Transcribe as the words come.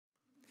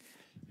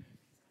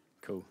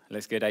Cool.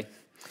 Looks good, eh?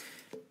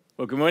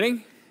 Well, good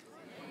morning.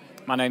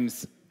 My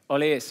name's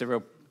Ollie. It's a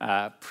real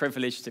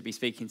privilege to be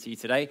speaking to you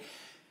today.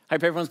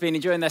 Hope everyone's been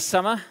enjoying their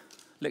summer.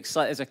 Looks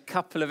like there's a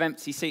couple of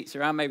empty seats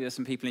around. Maybe there's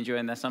some people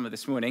enjoying their summer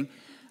this morning.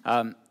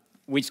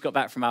 We just got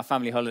back from our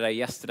family holiday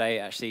yesterday,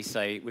 actually,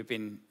 so we've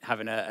been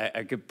having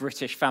a good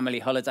British family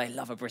holiday.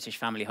 Love a British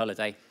family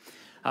holiday.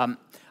 I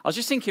was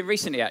just thinking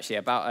recently, actually,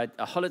 about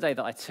a holiday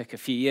that I took a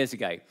few years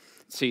ago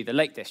to the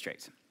Lake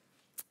District.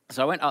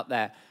 So I went up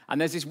there,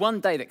 and there's this one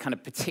day that kind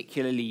of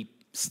particularly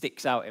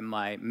sticks out in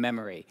my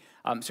memory.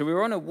 So we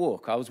were on a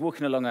walk. I was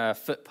walking along a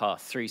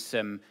footpath through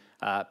some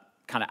kind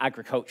of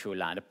agricultural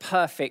land, a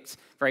perfect,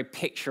 very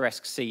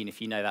picturesque scene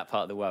if you know that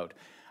part of the world.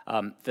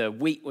 The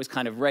wheat was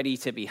kind of ready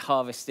to be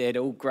harvested,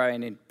 all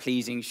growing in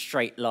pleasing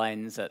straight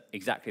lines at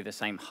exactly the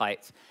same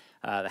height.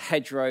 The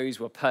hedgerows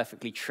were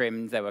perfectly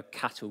trimmed. There were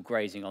cattle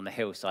grazing on the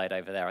hillside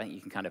over there. I think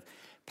you can kind of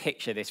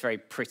picture this very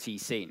pretty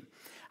scene.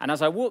 And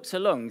as I walked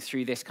along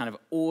through this kind of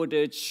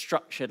ordered,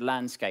 structured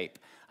landscape,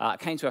 I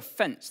came to a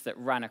fence that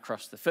ran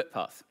across the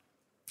footpath.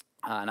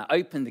 And I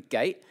opened the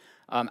gate,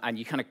 and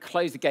you kind of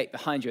closed the gate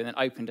behind you and then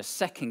opened a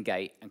second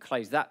gate and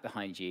closed that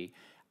behind you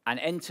and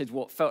entered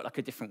what felt like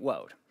a different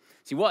world.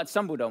 See, what I'd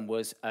stumbled on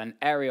was an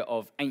area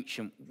of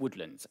ancient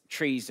woodlands,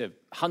 trees of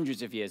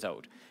hundreds of years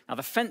old. Now,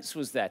 the fence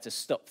was there to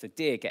stop the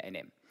deer getting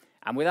in.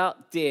 And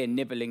without deer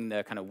nibbling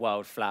the kind of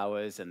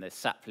wildflowers and the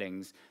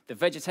saplings, the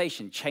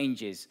vegetation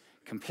changes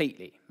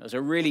completely. It was a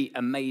really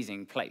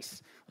amazing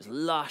place. It was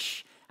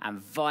lush and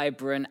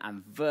vibrant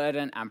and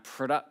verdant and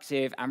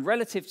productive, and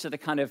relative to the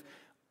kind of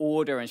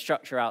order and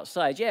structure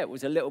outside, yeah, it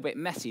was a little bit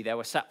messy. There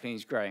were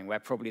saplings growing where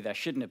probably there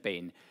shouldn't have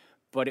been,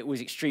 but it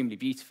was extremely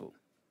beautiful.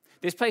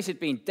 This place had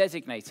been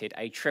designated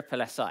a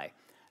SSSI,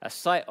 a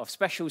site of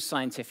special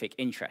scientific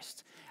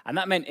interest. And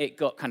that meant it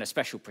got kind of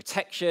special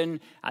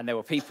protection, and there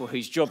were people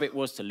whose job it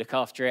was to look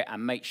after it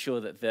and make sure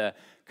that the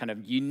kind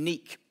of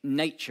unique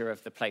nature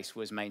of the place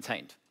was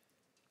maintained.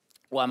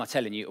 Why am I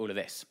telling you all of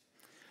this?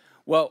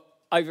 Well,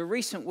 over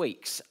recent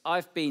weeks,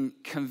 I've been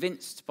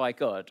convinced by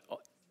God,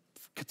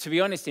 to be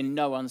honest, in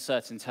no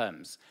uncertain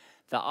terms,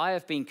 that I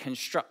have been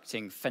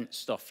constructing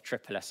fenced-off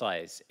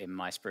SSSIs in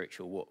my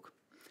spiritual walk.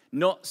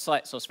 Not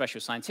sites of special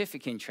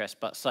scientific interest,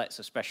 but sites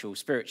of special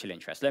spiritual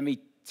interest. Let me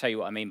tell you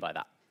what I mean by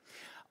that.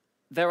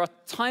 There are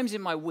times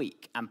in my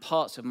week and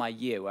parts of my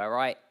year where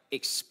I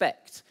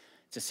expect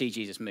to see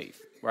Jesus move,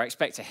 where I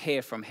expect to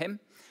hear from him,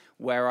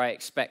 where I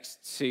expect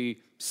to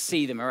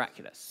see the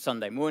miraculous.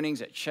 Sunday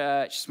mornings at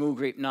church, small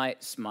group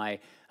nights, my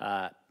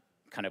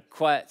kind of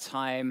quiet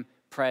time,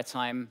 prayer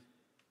time.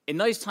 In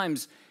those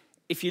times,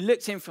 if you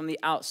looked in from the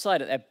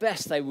outside, at their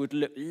best, they would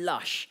look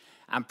lush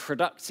and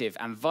productive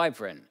and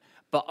vibrant.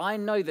 But I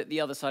know that the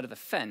other side of the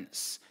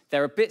fence,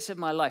 there are bits of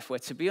my life where,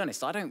 to be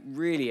honest, I don't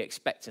really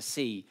expect to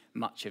see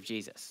much of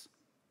Jesus.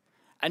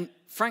 And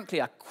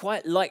frankly, I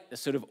quite like the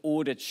sort of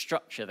ordered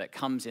structure that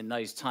comes in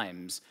those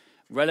times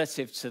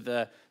relative to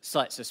the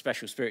sites of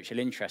special spiritual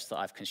interest that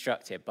I've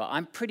constructed. But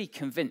I'm pretty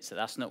convinced that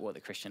that's not what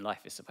the Christian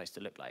life is supposed to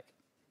look like.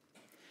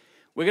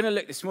 We're going to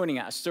look this morning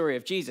at a story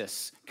of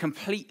Jesus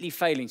completely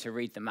failing to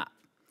read the map,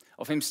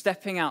 of him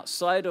stepping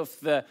outside of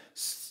the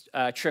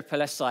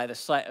SSSI, the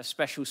site of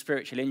special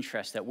spiritual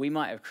interest that we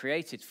might have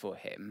created for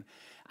him,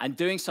 and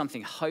doing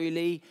something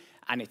holy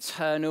and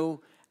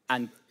eternal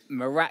and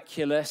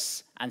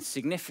miraculous and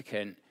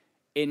significant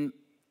in,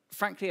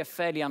 frankly, a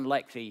fairly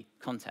unlikely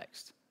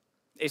context.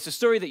 It's a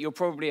story that you'll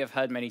probably have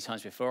heard many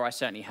times before. I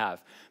certainly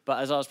have. But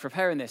as I was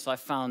preparing this, I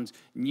found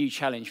new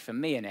challenge for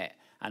me in it,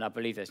 and I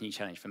believe there's new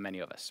challenge for many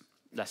of us.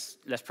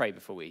 Let's pray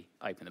before we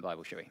open the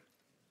Bible, shall we?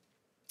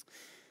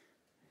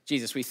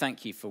 Jesus, we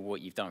thank you for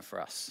what you've done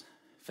for us,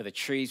 for the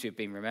trees we've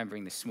been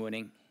remembering this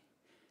morning,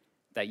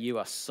 that you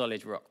are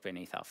solid rock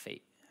beneath our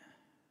feet,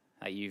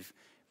 that you've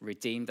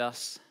redeemed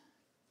us,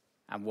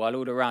 and while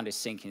all around is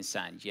sinking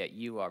sand, yet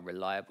you are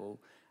reliable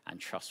and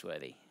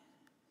trustworthy.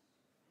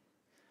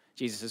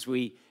 Jesus, as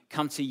we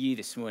come to you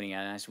this morning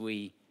and as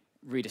we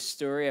read a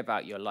story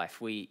about your life,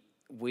 we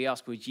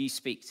ask, would you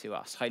speak to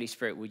us? Holy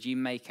Spirit, would you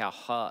make our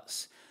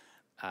hearts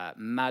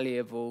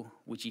malleable?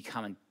 Would you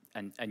come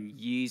and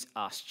use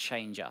us,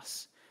 change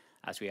us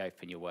as we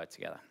open your word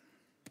together?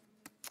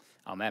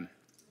 Amen.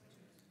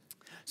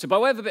 So by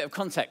way of a bit of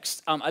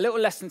context, a little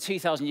less than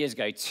 2,000 years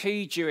ago,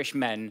 two Jewish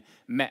men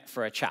met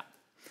for a chat.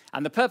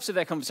 And the purpose of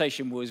their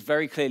conversation was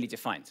very clearly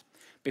defined,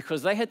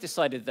 because they had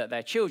decided that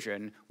their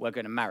children were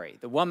going to marry,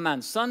 the one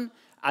man's son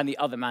and the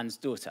other man's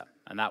daughter.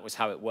 And that was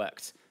how it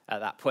worked at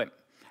that point.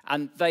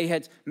 And they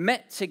had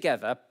met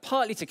together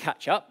partly to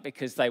catch up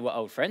because they were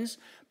old friends,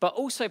 but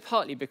also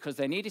partly because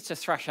they needed to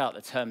thrash out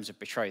the terms of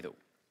betrothal.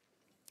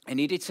 They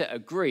needed to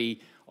agree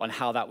on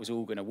how that was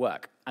all going to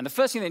work. And the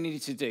first thing they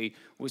needed to do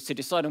was to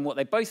decide on what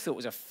they both thought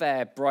was a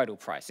fair bridal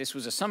price. This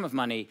was a sum of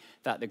money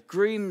that the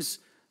groom's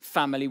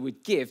family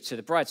would give to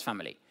the bride's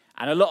family.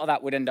 And a lot of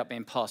that would end up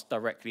being passed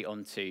directly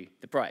on to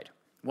the bride.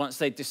 Once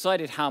they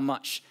decided how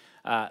much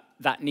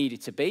that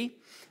needed to be,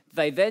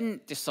 they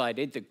then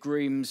decided the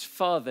groom's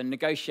father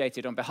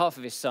negotiated on behalf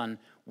of his son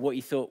what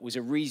he thought was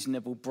a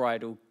reasonable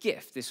bridal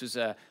gift. This was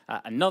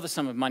another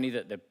sum of money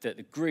that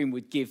the groom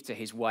would give to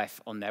his wife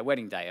on their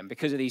wedding day. And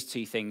because of these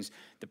two things,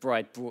 the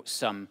bride brought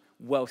some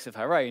wealth of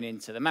her own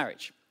into the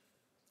marriage.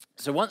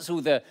 So once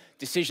all the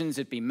decisions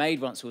had been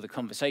made, once all the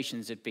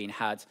conversations had been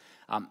had,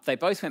 they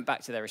both went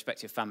back to their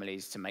respective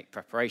families to make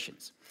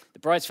preparations. The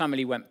bride's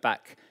family went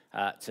back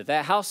to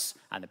their house,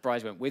 and the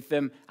bride went with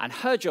them, and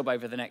her job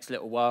over the next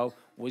little while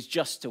was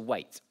just to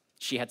wait.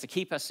 She had to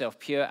keep herself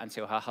pure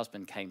until her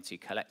husband came to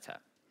collect her.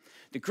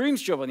 The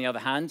groom's job, on the other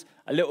hand,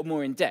 a little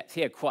more in depth.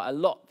 He had quite a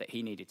lot that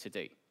he needed to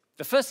do.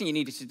 The first thing he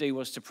needed to do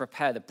was to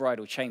prepare the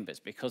bridal chambers,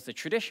 because the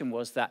tradition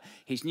was that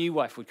his new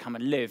wife would come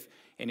and live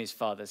in his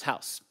father's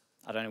house.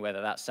 I don't know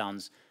whether that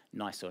sounds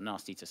nice or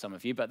nasty to some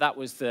of you, but that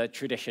was the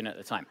tradition at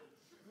the time.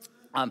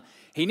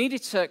 He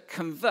needed to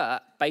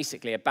convert,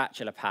 basically, a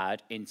bachelor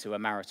pad into a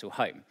marital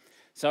home.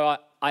 So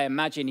I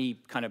imagine he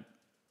kind of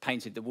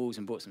painted the walls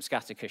and bought some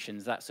scatter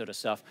cushions, that sort of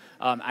stuff,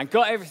 and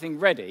got everything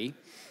ready.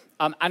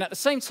 And at the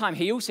same time,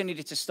 he also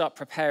needed to start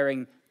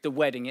preparing the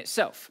wedding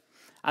itself.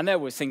 And there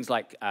was things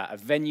like a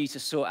venue to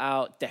sort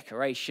out,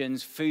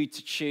 decorations, food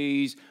to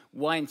choose,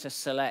 wine to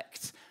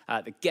select.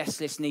 The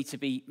guest list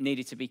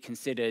needed to be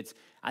considered.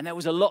 And there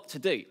was a lot to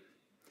do.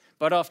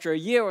 But after a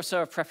year or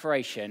so of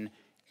preparation,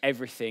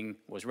 everything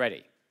was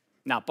ready.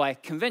 Now, by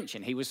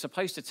convention, he was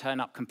supposed to turn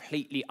up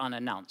completely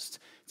unannounced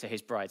to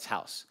his bride's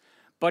house.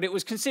 But it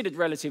was considered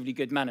relatively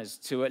good manners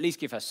to at least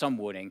give her some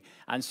warning.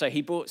 And so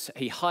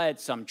he hired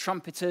some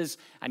trumpeters,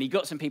 and he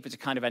got some people to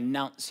kind of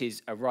announce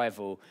his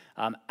arrival.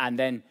 And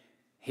then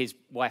his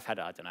wife had,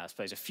 I don't know, I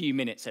suppose a few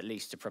minutes at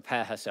least to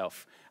prepare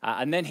herself.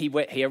 And then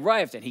he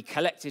arrived, and he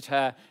collected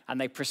her,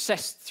 and they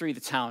processed through the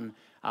town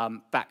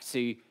back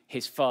to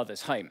his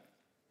father's home.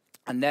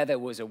 And there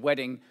was a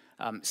wedding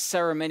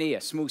ceremony, a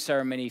small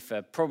ceremony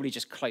for probably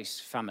just close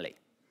family.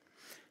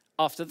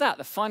 After that,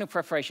 the final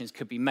preparations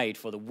could be made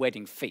for the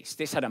wedding feast.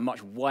 This had a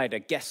much wider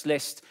guest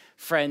list,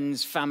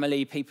 friends,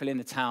 family, people in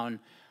the town.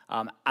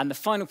 And the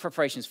final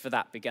preparations for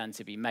that began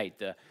to be made.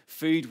 The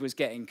food was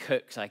getting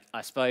cooked,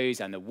 I suppose,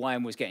 and the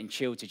wine was getting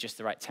chilled to just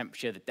the right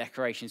temperature. The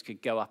decorations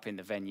could go up in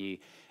the venue.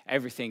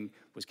 Everything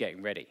was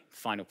getting ready.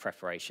 Final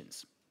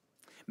preparations.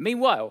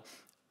 Meanwhile,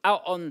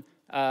 out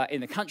in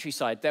the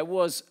countryside, there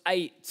was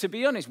to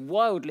be honest,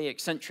 wildly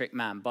eccentric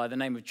man by the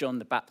name of John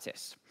the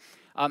Baptist.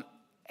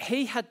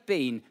 He had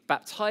been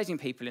baptizing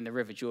people in the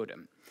River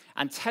Jordan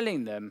and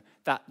telling them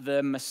that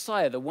the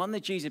Messiah, the one the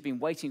Jews had been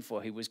waiting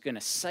for, who was going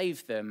to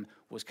save them,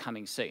 was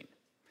coming soon.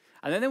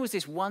 And then there was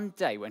this one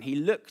day when he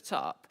looked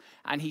up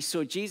and he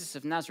saw Jesus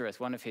of Nazareth,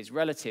 one of his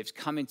relatives,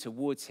 coming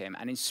towards him.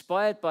 And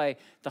inspired by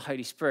the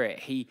Holy Spirit,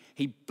 he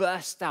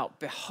burst out,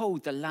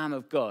 "Behold the Lamb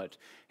of God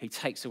who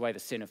takes away the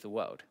sin of the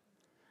world."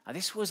 And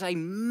this was a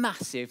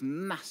massive,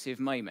 massive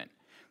moment.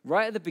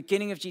 Right at the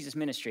beginning of Jesus'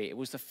 ministry, it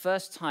was the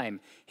first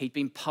time he'd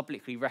been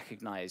publicly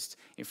recognized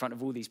in front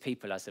of all these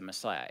people as the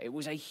Messiah. It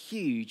was a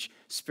huge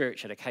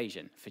spiritual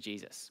occasion for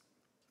Jesus,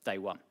 day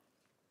one.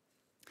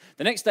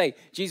 The next day,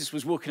 Jesus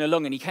was walking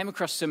along and he came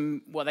across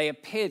what they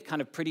appeared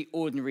kind of pretty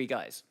ordinary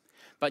guys.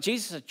 But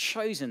Jesus had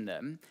chosen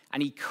them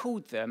and he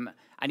called them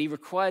and he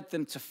required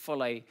them to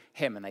follow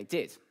him, and they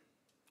did.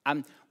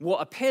 And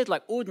what appeared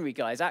like ordinary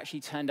guys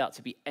actually turned out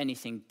to be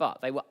anything but.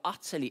 They were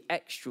utterly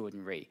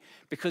extraordinary,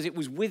 because it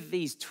was with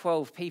these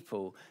 12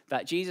 people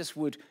that Jesus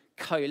would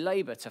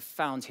co-labor to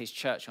found his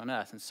church on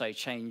earth and so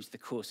change the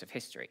course of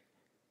history.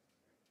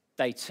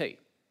 Day two.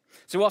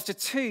 So after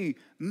 2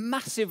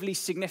 massively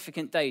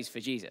significant days for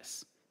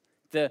Jesus,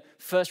 the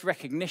first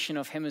recognition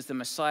of him as the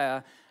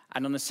Messiah,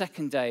 and on the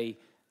second day,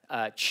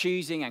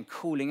 choosing and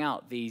calling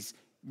out these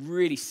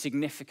really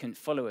significant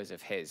followers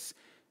of his,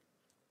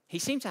 he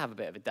seemed to have a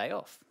bit of a day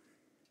off.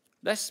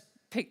 Let's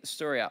pick the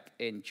story up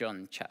in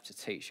John chapter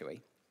 2, shall we?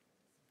 It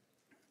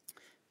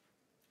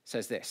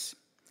says this: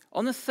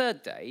 "On the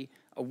third day,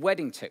 a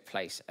wedding took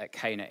place at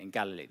Cana in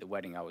Galilee," the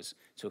wedding I was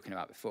talking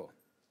about before.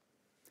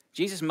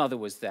 Jesus' mother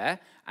was there,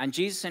 and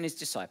Jesus and his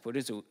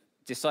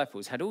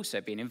disciples had also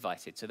been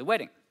invited to the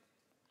wedding.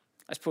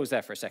 Let's pause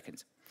there for a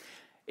second.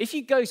 If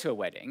you go to a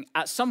wedding,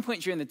 at some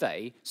point during the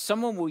day,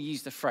 someone will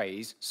use the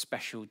phrase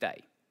 "special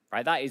day,"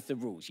 right? That is the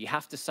rules. You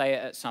have to say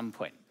it at some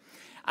point.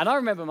 And I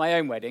remember my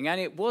own wedding, and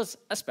it was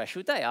a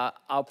special day.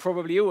 I'll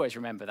probably always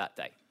remember that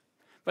day.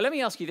 But let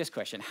me ask you this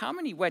question. How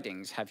many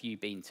weddings have you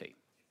been to?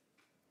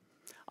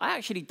 I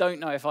actually don't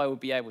know if I will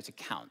be able to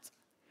count.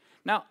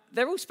 Now,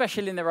 they're all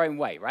special in their own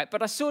way, right?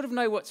 But I sort of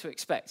know what to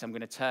expect. I'm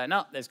going to turn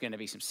up. There's going to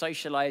be some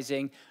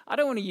socializing. I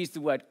don't want to use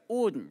the word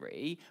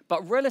ordinary,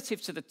 but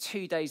relative to the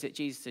 2 days that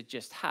Jesus had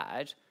just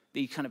had,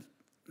 the kind of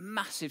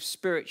massive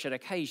spiritual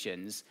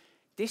occasions,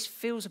 this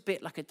feels a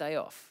bit like a day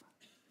off.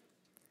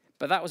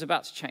 But that was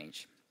about to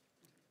change.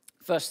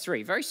 Verse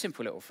 3, very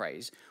simple little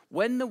phrase: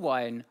 "When the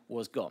wine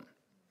was gone."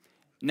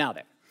 Now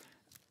then,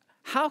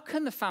 how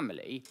can the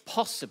family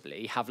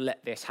possibly have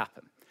let this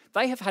happen?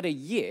 They have had a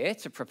year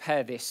to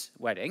prepare this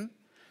wedding.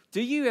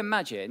 Do you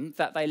imagine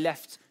that they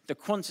left the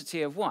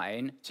quantity of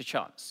wine to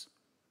chance?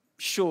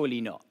 Surely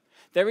not.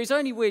 There is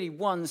only really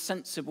one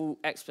sensible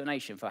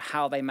explanation for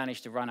how they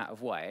managed to run out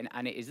of wine,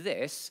 and it is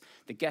this: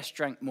 the guests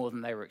drank more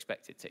than they were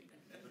expected to.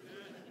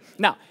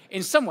 Now,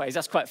 in some ways,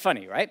 that's quite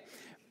funny, right?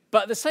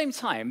 But at the same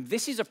time,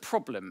 this is a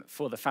problem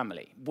for the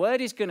family.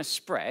 Word is going to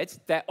spread.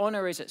 Their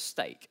honor is at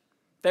stake.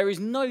 There is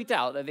no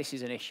doubt that this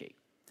is an issue.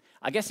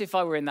 I guess if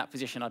I were in that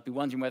position, I'd be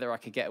wondering whether I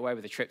could get away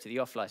with a trip to the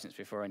off license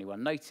before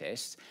anyone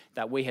noticed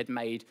that we had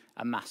made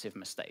a massive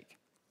mistake.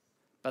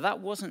 But that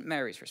wasn't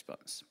Mary's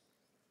response.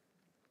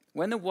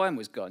 When the wine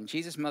was gone,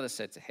 Jesus' mother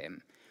said to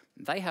him,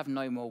 "They have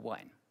no more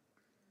wine."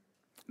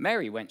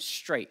 Mary went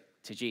straight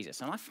to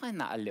Jesus, and I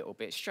find that a little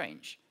bit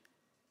strange.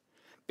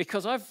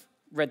 Because I've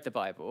read the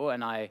Bible,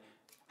 and I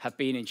have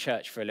been in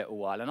church for a little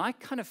while, and I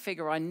kind of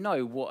figure I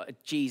know what a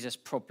Jesus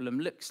problem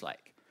looks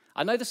like.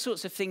 I know the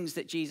sorts of things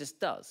that Jesus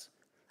does.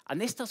 And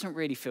this doesn't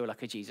really feel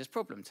like a Jesus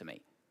problem to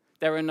me.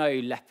 There are no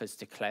lepers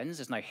to cleanse.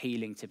 There's no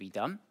healing to be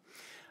done.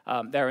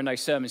 There are no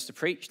sermons to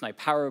preach, no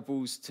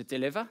parables to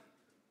deliver.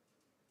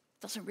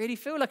 Doesn't really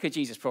feel like a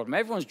Jesus problem.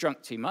 Everyone's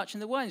drunk too much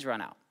and the wine's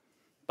run out.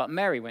 But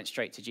Mary went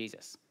straight to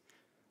Jesus.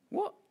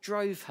 What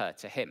drove her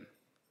to him?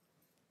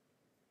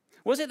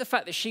 Was it the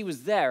fact that she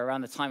was there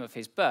around the time of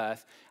his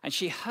birth and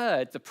she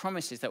heard the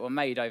promises that were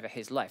made over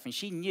his life and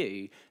she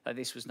knew that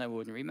this was no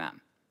ordinary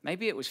man?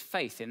 Maybe it was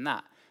faith in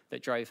that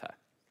drove her.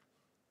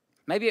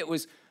 Maybe it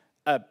was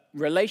a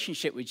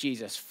relationship with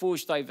Jesus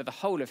forged over the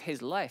whole of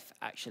his life,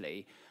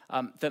 actually,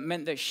 that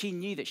meant that she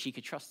knew that she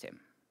could trust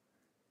him.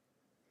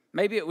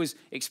 Maybe it was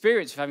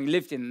experience of having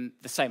lived in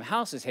the same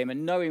house as him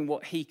and knowing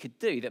what he could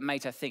do that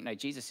made her think, no,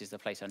 Jesus is the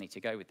place I need to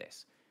go with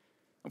this.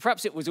 Or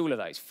perhaps it was all of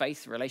those,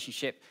 faith,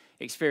 relationship,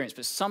 experience,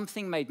 but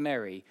something made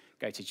Mary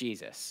go to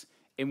Jesus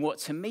in what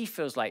to me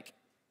feels like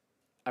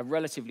a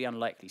relatively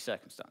unlikely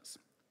circumstance.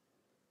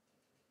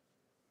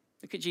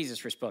 Look at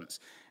Jesus' response.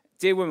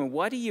 "Dear woman,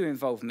 why do you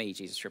involve me?"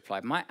 Jesus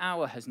replied. "My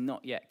hour has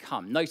not yet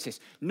come." Notice,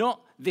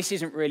 not this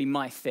isn't really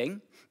my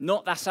thing,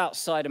 not that's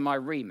outside of my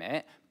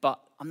remit,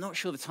 but I'm not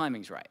sure the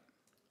timing's right.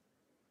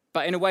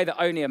 But in a way that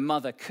only a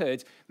mother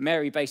could,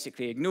 Mary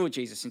basically ignored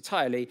Jesus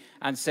entirely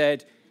and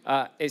said,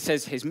 it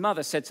says his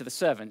mother said to the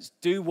servants,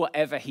 "Do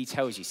whatever he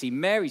tells you." See,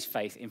 Mary's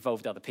faith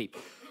involved other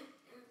people.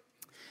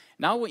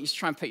 Now I want you to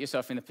try and put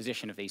yourself in the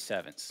position of these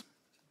servants.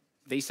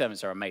 These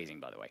servants are amazing,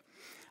 by the way.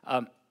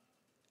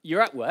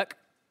 You're at work.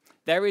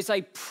 There is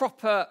a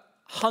proper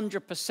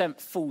 100%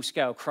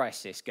 full-scale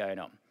crisis going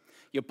on.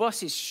 Your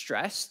boss is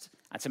stressed,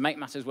 and to make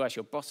matters worse,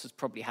 your boss has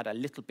probably had a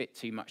little bit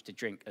too much to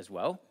drink as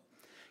well.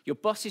 Your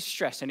boss is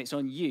stressed, and it's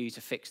on you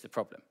to fix the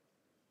problem.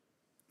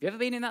 Have you ever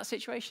been in that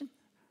situation?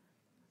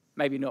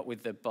 Maybe not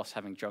with the boss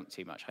having drunk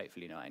too much,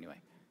 hopefully not anyway.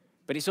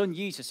 But it's on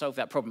you to solve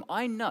that problem.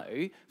 I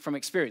know from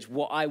experience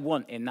what I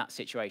want in that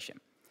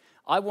situation.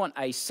 I want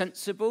a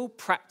sensible,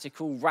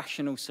 practical,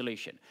 rational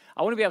solution.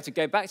 I want to be able to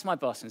go back to my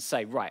boss and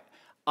say, right,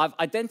 I've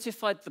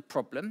identified the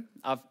problem.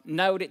 I've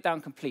nailed it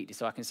down completely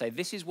so I can say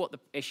this is what the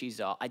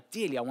issues are.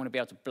 Ideally, I want to be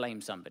able to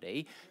blame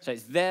somebody, so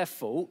it's their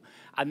fault.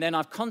 And then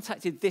I've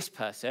contacted this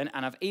person,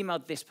 and I've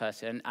emailed this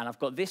person, and I've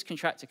got this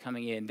contractor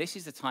coming in. This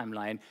is the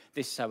timeline.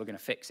 This is how we're going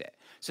to fix it.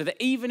 So that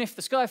even if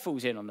the sky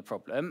falls in on the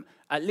problem,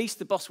 at least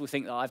the boss will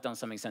think that I've done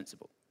something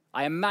sensible.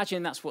 I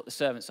imagine that's what the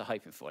servants are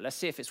hoping for. Let's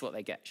see if it's what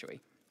they get, shall we?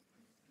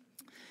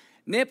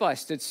 Nearby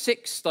stood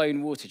 6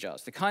 stone water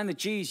jars, the kind the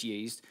Jews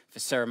used for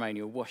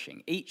ceremonial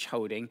washing, each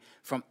holding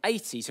from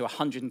 80 to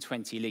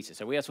 120 litres.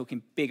 So we are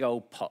talking big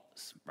old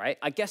pots, right?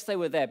 I guess they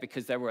were there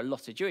because there were a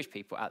lot of Jewish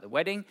people at the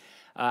wedding,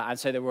 and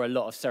so there were a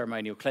lot of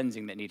ceremonial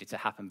cleansing that needed to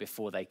happen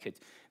before they could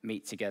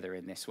meet together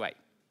in this way.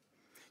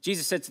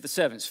 Jesus said to the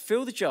servants,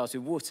 "Fill the jars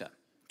with water."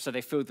 So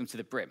they filled them to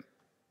the brim.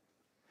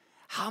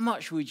 How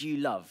much would you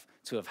love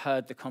to have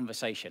heard the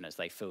conversation as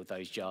they filled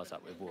those jars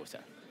up with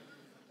water?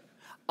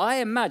 I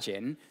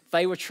imagine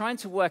they were trying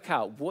to work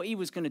out what he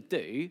was going to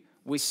do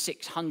with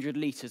 600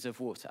 litres of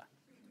water.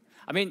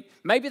 I mean,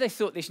 maybe they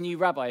thought this new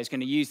rabbi is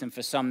going to use them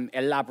for some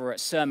elaborate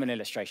sermon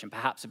illustration,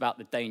 perhaps about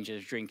the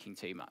dangers of drinking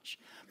too much.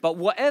 But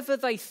whatever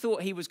they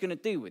thought he was going to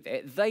do with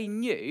it, they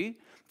knew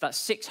that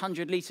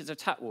 600 litres of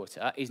tap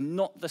water is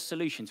not the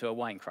solution to a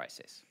wine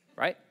crisis,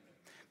 right?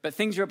 But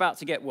things are about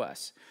to get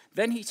worse.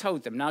 Then he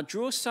told them, "Now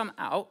draw some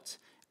out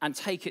and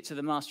take it to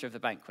the master of the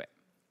banquet."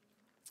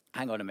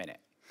 Hang on a minute.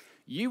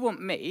 You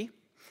want me,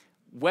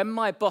 when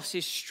my boss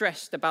is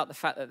stressed about the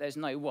fact that there's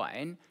no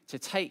wine, to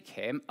take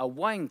him a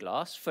wine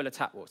glass full of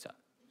tap water?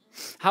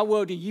 How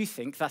well do you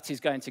think that is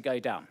going to go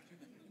down?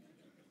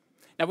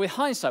 Now, with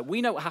hindsight,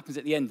 we know what happens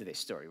at the end of this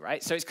story,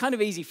 right? So it's kind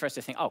of easy for us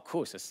to think, oh, of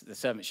course, the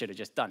servant should have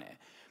just done it.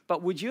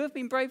 But would you have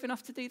been brave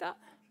enough to do that?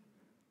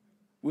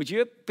 Would you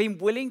have been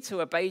willing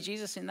to obey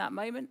Jesus in that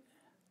moment?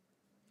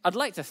 I'd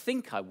like to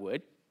think I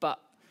would, but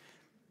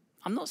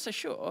I'm not so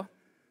sure.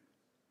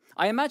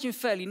 I imagine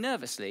fairly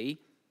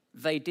nervously,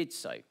 they did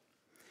so.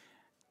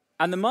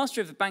 And the master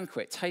of the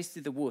banquet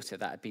tasted the water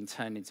that had been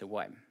turned into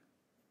wine.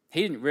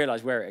 He didn't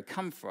realize where it had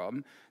come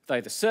from, though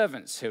the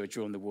servants who had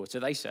drawn the water,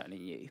 they certainly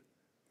knew.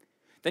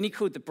 Then he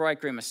called the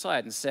bridegroom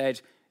aside and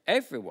said,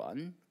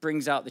 "Everyone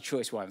brings out the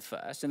choice wine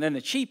first, and then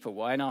the cheaper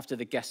wine after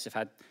the guests have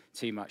had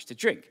too much to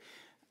drink.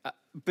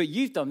 But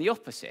you've done the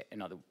opposite,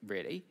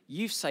 really.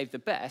 You've saved the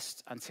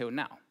best until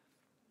now.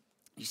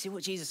 You see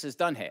what Jesus has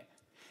done here?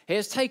 He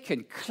has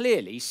taken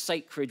clearly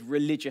sacred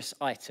religious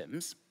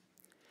items,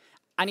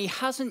 and he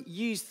hasn't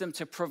used them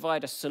to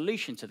provide a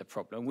solution to the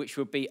problem, which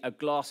would be a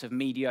glass of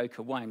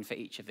mediocre wine for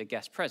each of the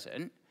guests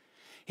present.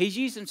 He's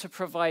used them to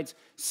provide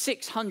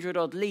 600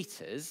 odd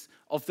litres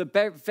of the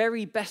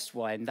very best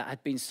wine that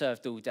had been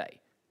served all day.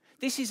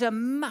 This is a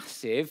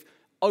massive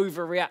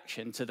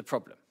overreaction to the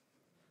problem.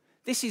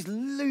 This is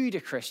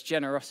ludicrous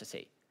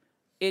generosity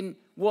in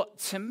what,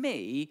 to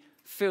me,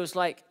 feels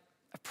like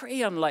a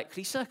pretty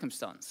unlikely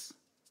circumstance,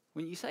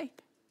 wouldn't you say?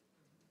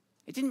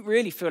 It didn't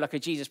really feel like a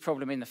Jesus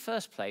problem in the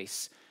first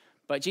place,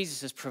 but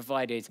Jesus has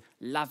provided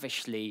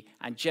lavishly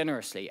and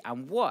generously.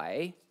 And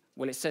why?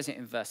 Well, it says it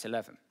in verse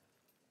 11.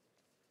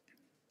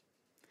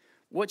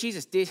 What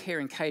Jesus did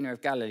here in Cana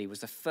of Galilee was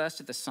the first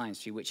of the signs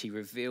through which he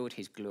revealed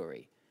his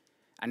glory,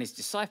 and his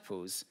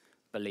disciples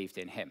believed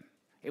in him.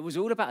 It was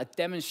all about a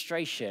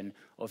demonstration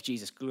of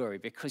Jesus' glory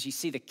because, you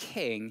see, the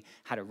king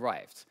had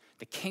arrived.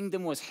 The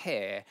kingdom was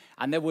here,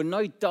 and there were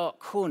no dark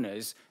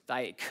corners that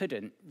it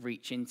couldn't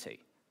reach into.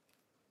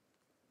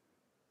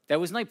 There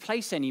was no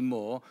place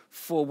anymore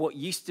for what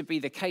used to be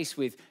the case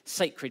with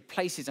sacred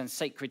places and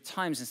sacred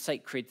times and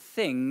sacred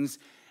things.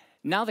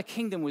 Now the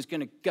kingdom was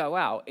going to go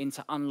out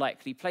into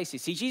unlikely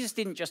places. See, Jesus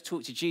didn't just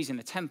talk to Jews in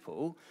the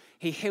temple.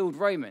 He healed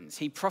Romans.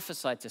 He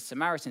prophesied to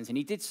Samaritans, and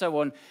he did so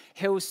on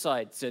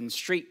hillsides and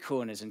street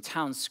corners and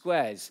town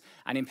squares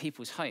and in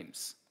people's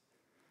homes.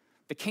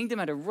 The kingdom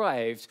had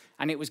arrived,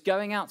 and it was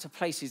going out to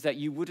places that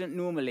you wouldn't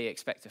normally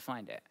expect to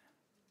find it.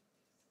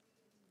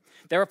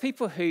 There are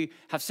people who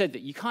have said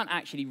that you can't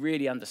actually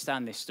really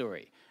understand this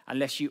story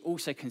unless you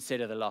also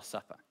consider the Last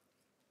Supper.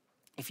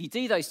 If you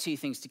do those two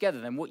things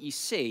together, then what you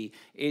see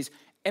is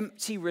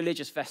empty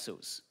religious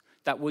vessels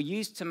that were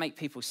used to make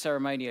people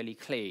ceremonially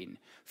clean,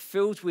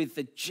 filled with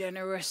the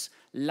generous,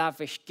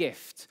 lavish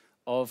gift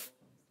of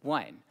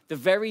wine. The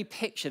very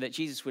picture that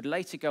Jesus would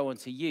later go on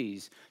to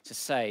use to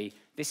say,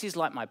 this is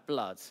like my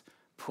blood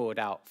poured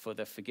out for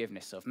the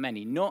forgiveness of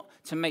many, not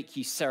to make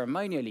you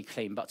ceremonially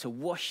clean, but to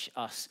wash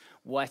us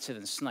whiter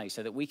than snow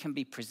so that we can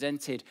be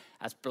presented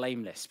as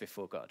blameless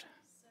before God.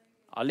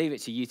 I'll leave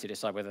it to you to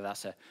decide whether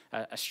that's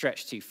a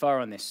stretch too far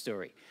on this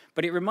story.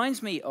 But it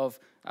reminds me of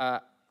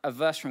a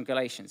verse from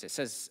Galatians. It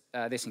says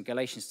this in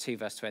Galatians 2,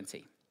 verse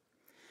 20.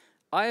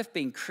 I have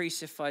been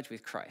crucified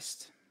with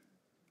Christ,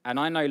 and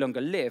I no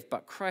longer live,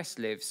 but Christ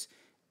lives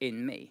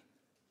in me.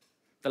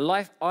 The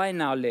life I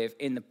now live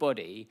in the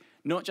body,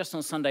 not just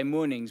on Sunday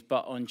mornings,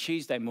 but on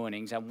Tuesday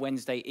mornings and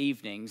Wednesday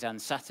evenings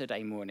and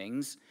Saturday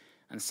mornings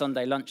and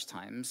Sunday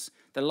lunchtimes,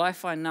 the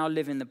life I now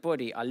live in the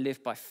body, I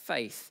live by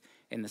faith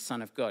in the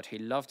Son of God who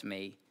loved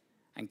me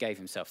and gave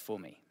himself for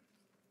me.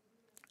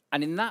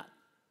 And in that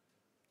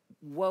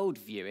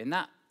worldview, in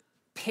that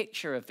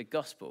picture of the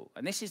gospel,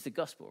 and this is the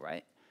gospel,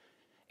 right?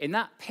 In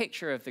that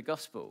picture of the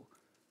gospel,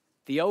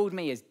 the old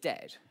me is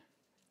dead.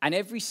 And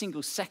every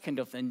single second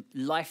of the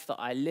life that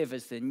I live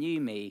as the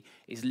new me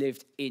is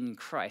lived in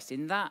Christ.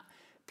 In that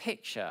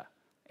picture,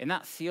 in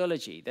that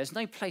theology, there's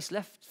no place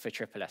left for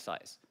triple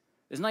SIs.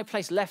 There's no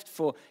place left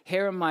for,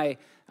 here are my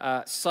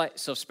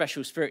sites of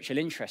special spiritual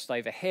interest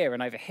over here,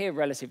 and over here,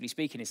 relatively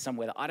speaking, is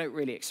somewhere that I don't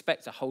really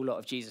expect a whole lot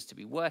of Jesus to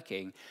be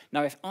working.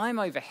 Now, if I'm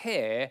over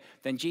here,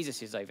 then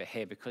Jesus is over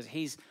here because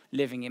he's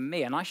living in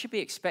me, and I should be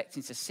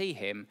expecting to see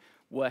him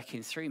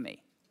working through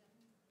me.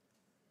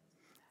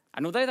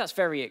 And although that's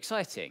very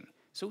exciting,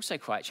 it's also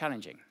quite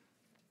challenging.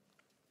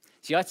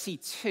 See, I see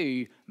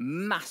two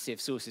massive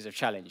sources of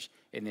challenge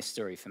in this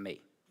story for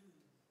me.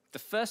 The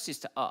first is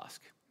to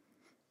ask,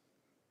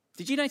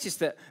 did you notice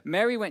that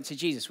Mary went to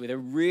Jesus with a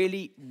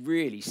really,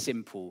 really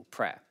simple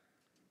prayer?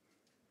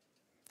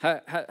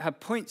 Her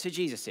point to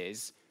Jesus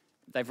is,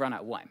 they've run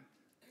out of wine.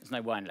 There's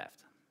no wine left.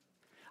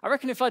 I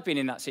reckon if I'd been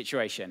in that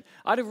situation,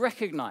 I'd have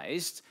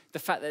recognized the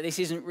fact that this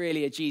isn't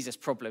really a Jesus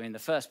problem in the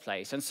first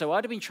place. And so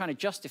I'd have been trying to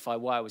justify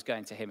why I was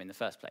going to him in the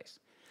first place.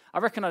 I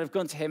reckon I'd have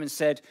gone to him and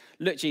said,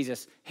 look,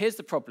 Jesus, here's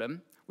the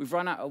problem. We've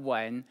run out of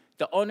wine.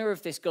 The honor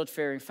of this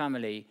God-fearing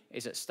family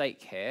is at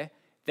stake here.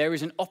 There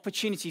is an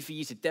opportunity for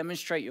you to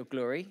demonstrate your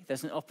glory.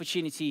 There's an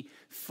opportunity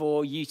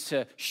for you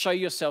to show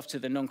yourself to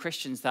the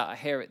non-Christians that are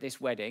here at this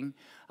wedding.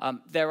 I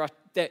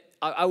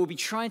will be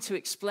trying to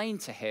explain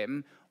to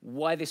him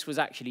why this was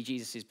actually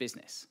Jesus'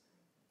 business.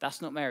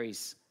 That's not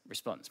Mary's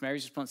response.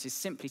 Mary's response is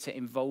simply to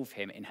involve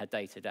him in her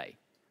day-to-day,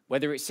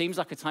 whether it seems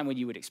like a time when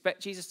you would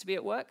expect Jesus to be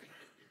at work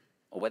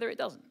or whether it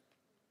doesn't.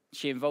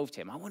 She involved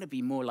him. I want to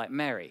be more like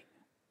Mary.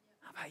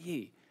 How about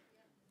you?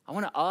 I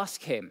want to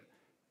ask him.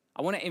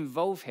 I want to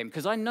involve him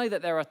because I know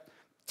that there are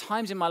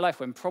times in my life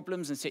when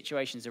problems and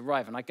situations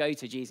arrive and I go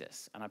to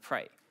Jesus and I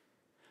pray.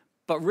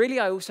 But really,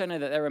 I also know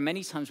that there are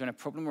many times when a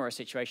problem or a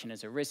situation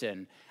has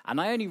arisen and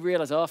I only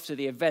realize after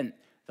the event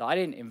that I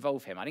didn't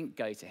involve him. I didn't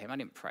go to him. I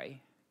didn't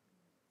pray.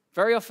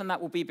 Very often that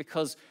will be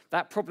because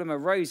that problem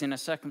arose in a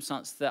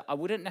circumstance that I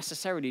wouldn't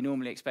necessarily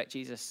normally expect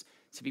Jesus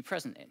to be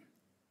present in.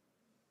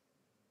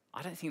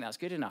 I don't think that's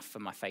good enough for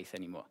my faith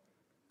anymore.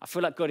 I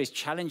feel like God is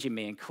challenging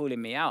me and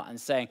calling me out and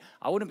saying,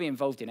 I want to be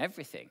involved in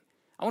everything.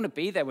 I want to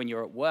be there when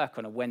you're at work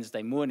on a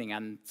Wednesday morning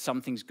and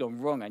something's gone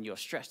wrong and you're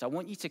stressed. I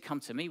want you to come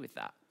to me with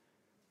that.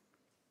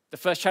 The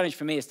first challenge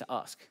for me is to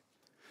ask.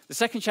 The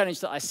second challenge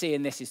that I see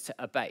in this is to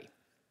obey.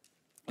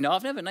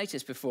 I've never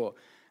noticed before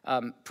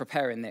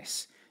preparing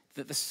this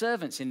that the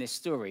servants in this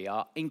story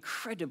are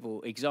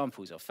incredible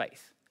examples of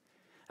faith.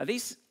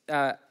 These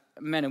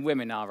men and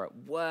women are at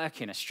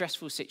work in a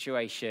stressful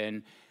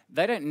situation.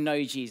 They don't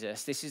know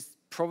Jesus. This is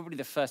probably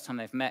the first time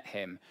they've met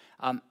him.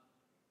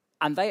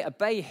 And they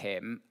obey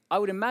him, I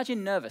would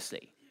imagine,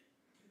 nervously.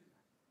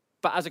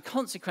 But as a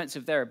consequence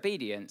of their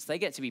obedience, they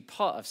get to be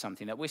part of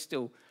something that we're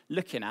still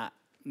looking at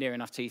near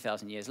enough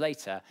 2,000 years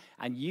later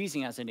and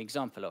using as an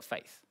example of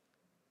faith.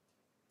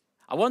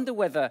 I wonder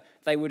whether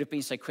they would have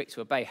been so quick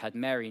to obey had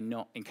Mary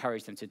not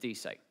encouraged them to do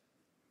so.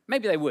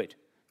 Maybe they would,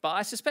 but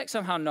I suspect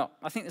somehow not.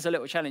 I think there's a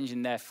little challenge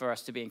in there for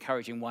us to be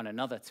encouraging one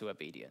another to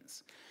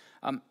obedience.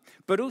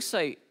 But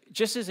also,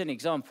 just as an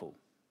example,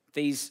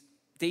 these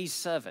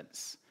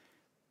servants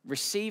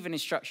receive an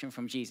instruction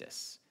from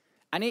Jesus,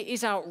 and it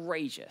is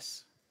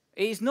outrageous.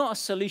 It is not a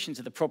solution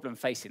to the problem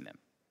facing them.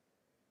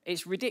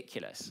 It's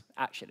ridiculous,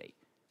 actually.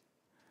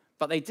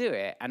 But they do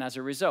it, and as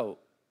a result,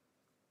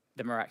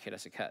 the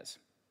miraculous occurs.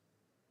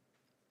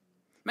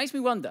 Makes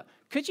me wonder,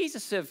 could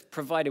Jesus have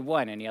provided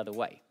wine any other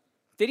way?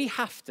 Did he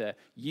have to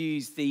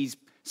use these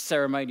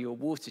ceremonial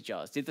water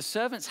jars? Did the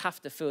servants have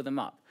to fill them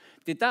up?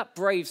 Did that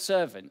brave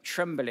servant,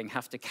 trembling,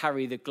 have to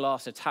carry the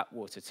glass of tap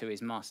water to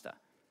his master?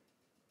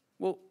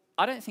 Well,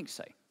 I don't think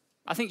so.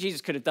 I think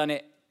Jesus could have done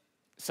it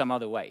some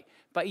other way,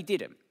 but he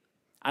didn't.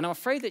 And I'm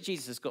afraid that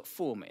Jesus has got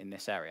form in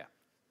this area.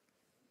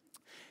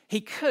 He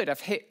could have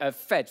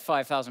fed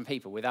 5,000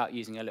 people without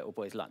using a little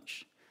boy's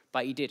lunch,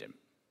 but he didn't.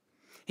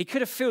 He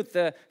could have filled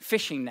the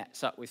fishing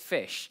nets up with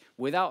fish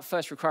without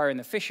first requiring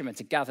the fishermen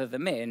to gather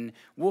them in,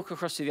 walk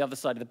across to the other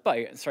side of the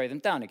boat and throw them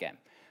down again.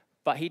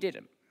 But he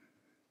didn't.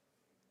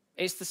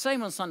 It's the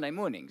same on Sunday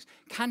mornings.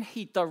 Can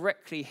he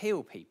directly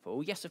heal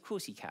people? Yes, of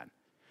course he can.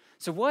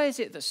 So why is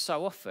it that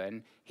so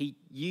often he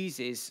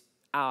uses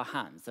our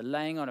hands, the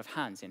laying on of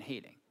hands in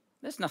healing?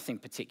 There's nothing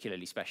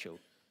particularly special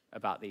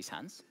about these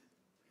hands.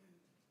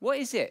 What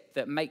is it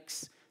that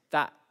makes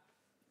that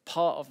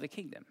part of the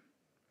kingdom?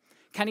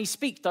 Can he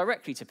speak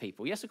directly to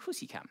people? Yes, of course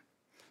he can.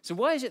 So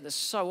why is it that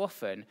so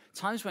often,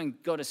 times when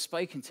God has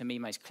spoken to me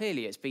most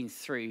clearly, it's been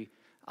through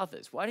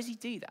others? Why does he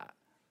do that?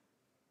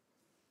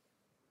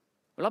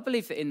 Well, I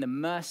believe that in the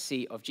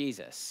mercy of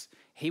Jesus,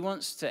 he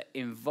wants to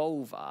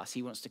involve us,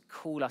 he wants to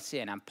call us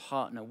in and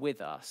partner with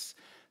us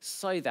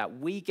so that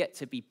we get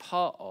to be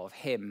part of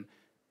him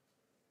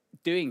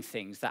doing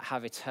things that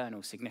have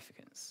eternal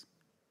significance,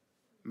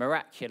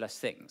 miraculous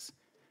things.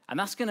 And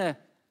that's going to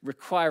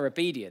require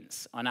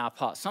obedience on our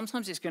part.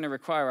 Sometimes it's going to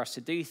require us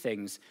to do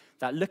things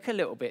that look a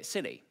little bit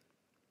silly.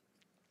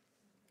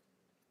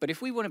 But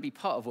if we want to be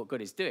part of what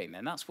God is doing,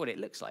 then that's what it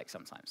looks like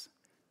sometimes.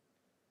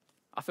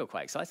 I feel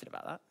quite excited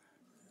about that.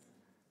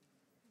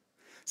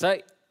 So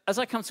as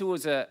I come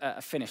towards a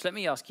finish, let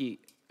me ask you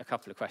a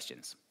couple of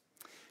questions.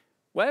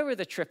 Where are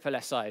the triple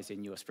SIs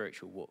in your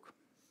spiritual walk?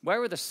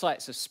 Where are the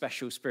sites of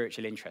special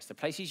spiritual interest, the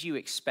places you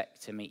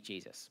expect to meet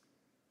Jesus?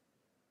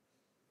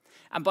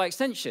 And by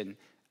extension,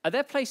 are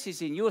there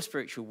places in your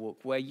spiritual walk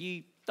where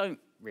you don't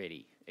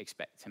really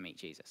expect to meet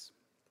Jesus?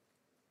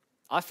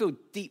 I feel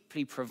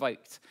deeply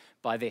provoked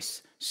by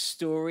this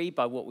story,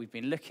 by what we've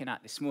been looking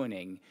at this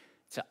morning,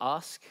 to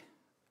ask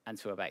and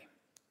to obey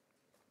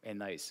in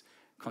those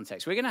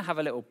contexts. We're going to have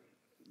a little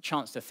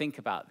chance to think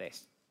about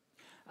this.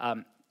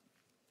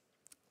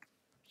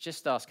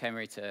 Just ask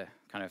Henry to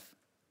kind of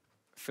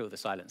fill the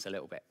silence a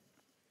little bit.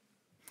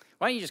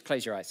 Why don't you just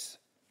close your eyes?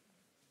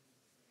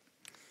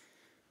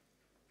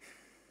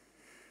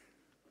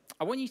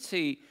 I want you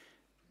to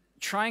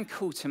try and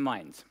call to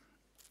mind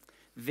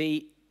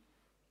the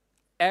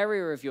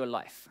area of your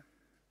life,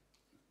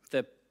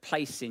 the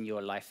place in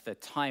your life, the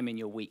time in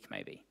your week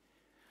maybe,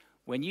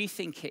 when you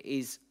think it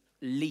is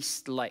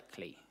least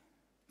likely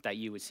that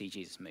you would see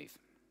Jesus move.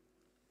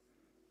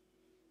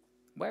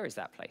 Where is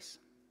that place?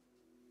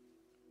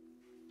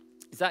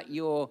 Is that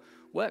your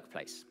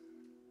workplace?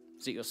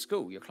 Is it your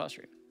school, your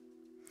classroom?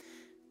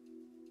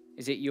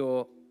 Is it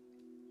your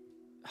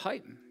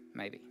home,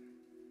 maybe?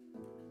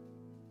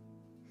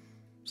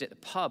 Is it the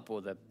pub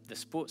or the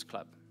sports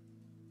club?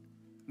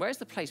 Where is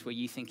the place where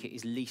you think it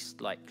is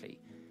least likely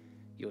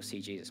you'll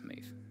see Jesus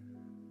move?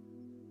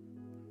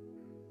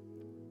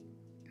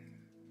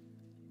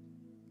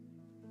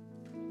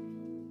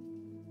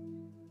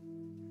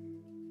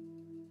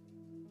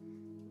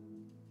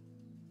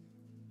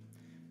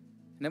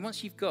 And then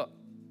once you've got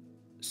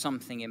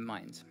something in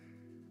mind,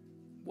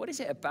 what is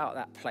it about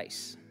that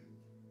place?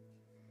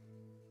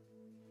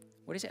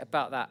 What is it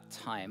about that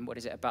time? What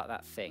is it about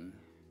that thing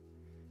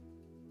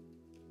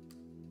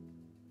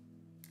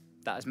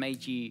that has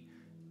made you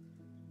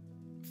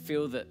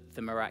feel that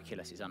the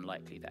miraculous is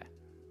unlikely there?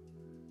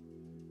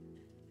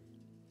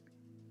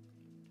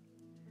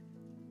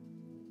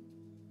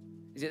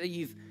 Is it that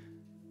you've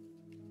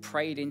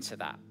prayed into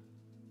that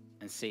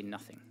and seen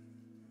nothing?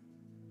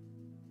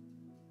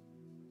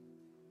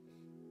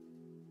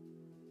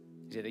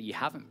 Is it that you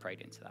haven't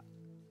prayed into that?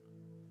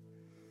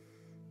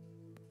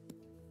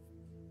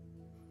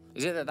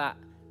 Is it that that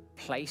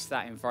place,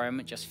 that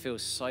environment just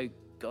feels so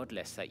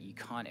godless that you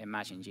can't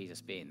imagine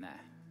Jesus being there?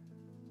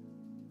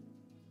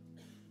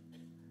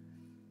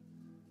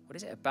 What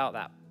is it about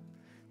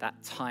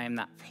that time,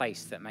 that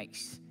place that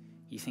makes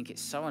you think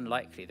it's so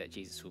unlikely that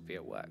Jesus will be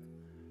at work?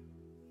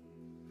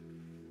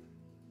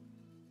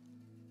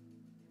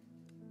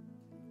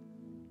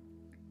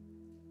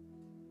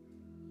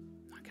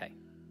 Okay.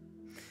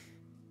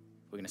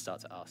 We're going to start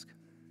to ask.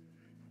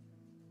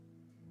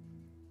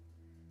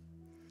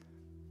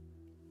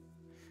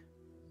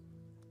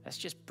 Let's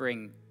just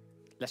bring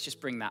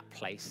that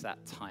place,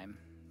 that time,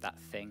 that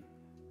thing.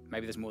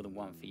 Maybe there's more than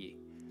one for you.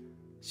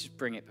 Let's just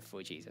bring it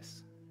before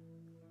Jesus.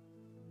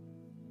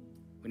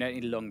 We don't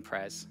need long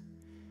prayers.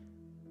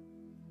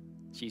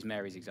 Let's use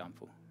Mary's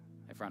example.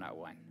 They've run out of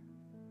wine.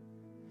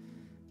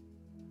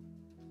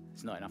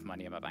 There's not enough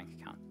money in my bank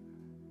account.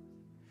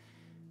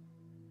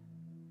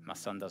 My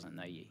son doesn't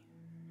know you.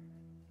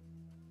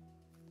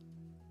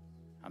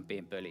 I'm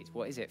being bullied.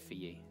 What is it for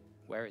you?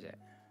 Where is it?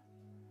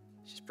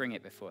 Just bring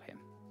it before him.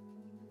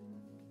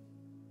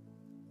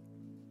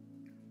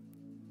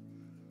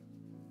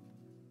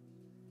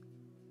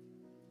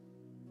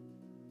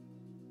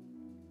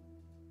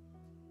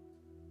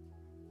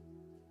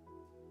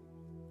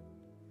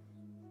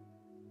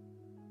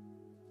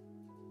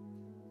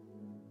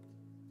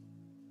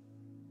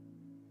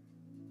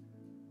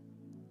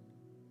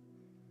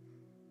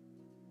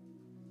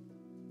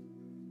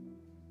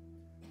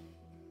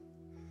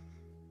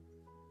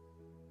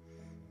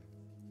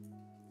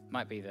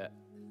 Might be that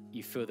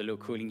you feel the Lord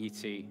calling you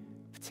to a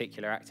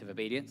particular act of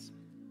obedience.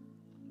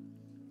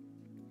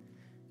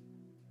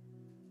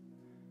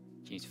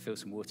 Do you need to fill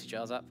some water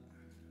jars up?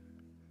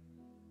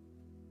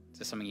 Is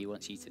there something he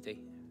wants you to do?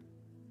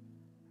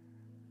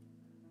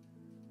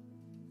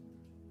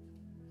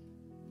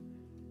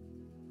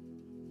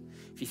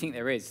 If you think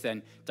there is,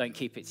 then don't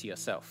keep it to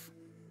yourself.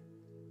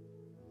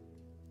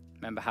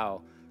 Remember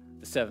how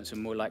the servants were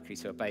more likely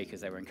to obey because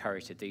they were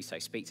encouraged to do so.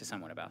 Speak to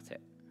someone about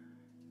it.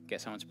 Get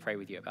someone to pray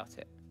with you about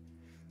it.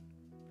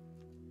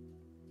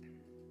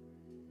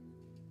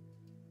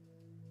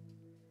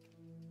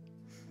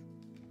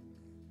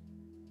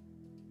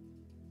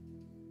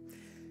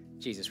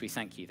 Jesus, we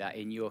thank you that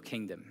in your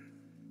kingdom,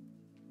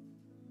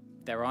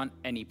 there aren't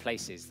any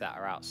places that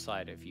are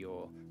outside of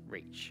your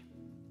reach.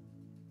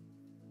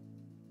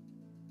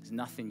 There's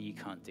nothing you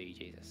can't do,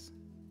 Jesus.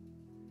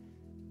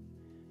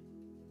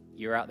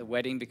 You're at the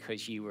wedding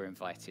because you were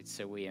invited,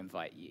 so we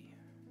invite you.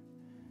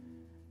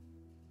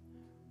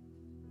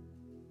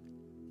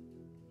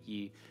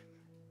 You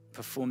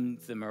performed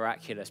the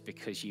miraculous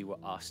because you were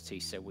asked to,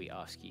 so we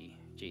ask you,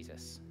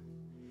 Jesus.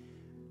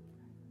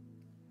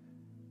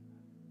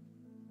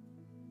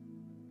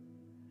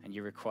 And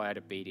you required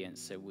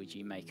obedience, so would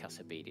you make us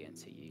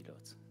obedient to you,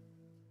 Lord?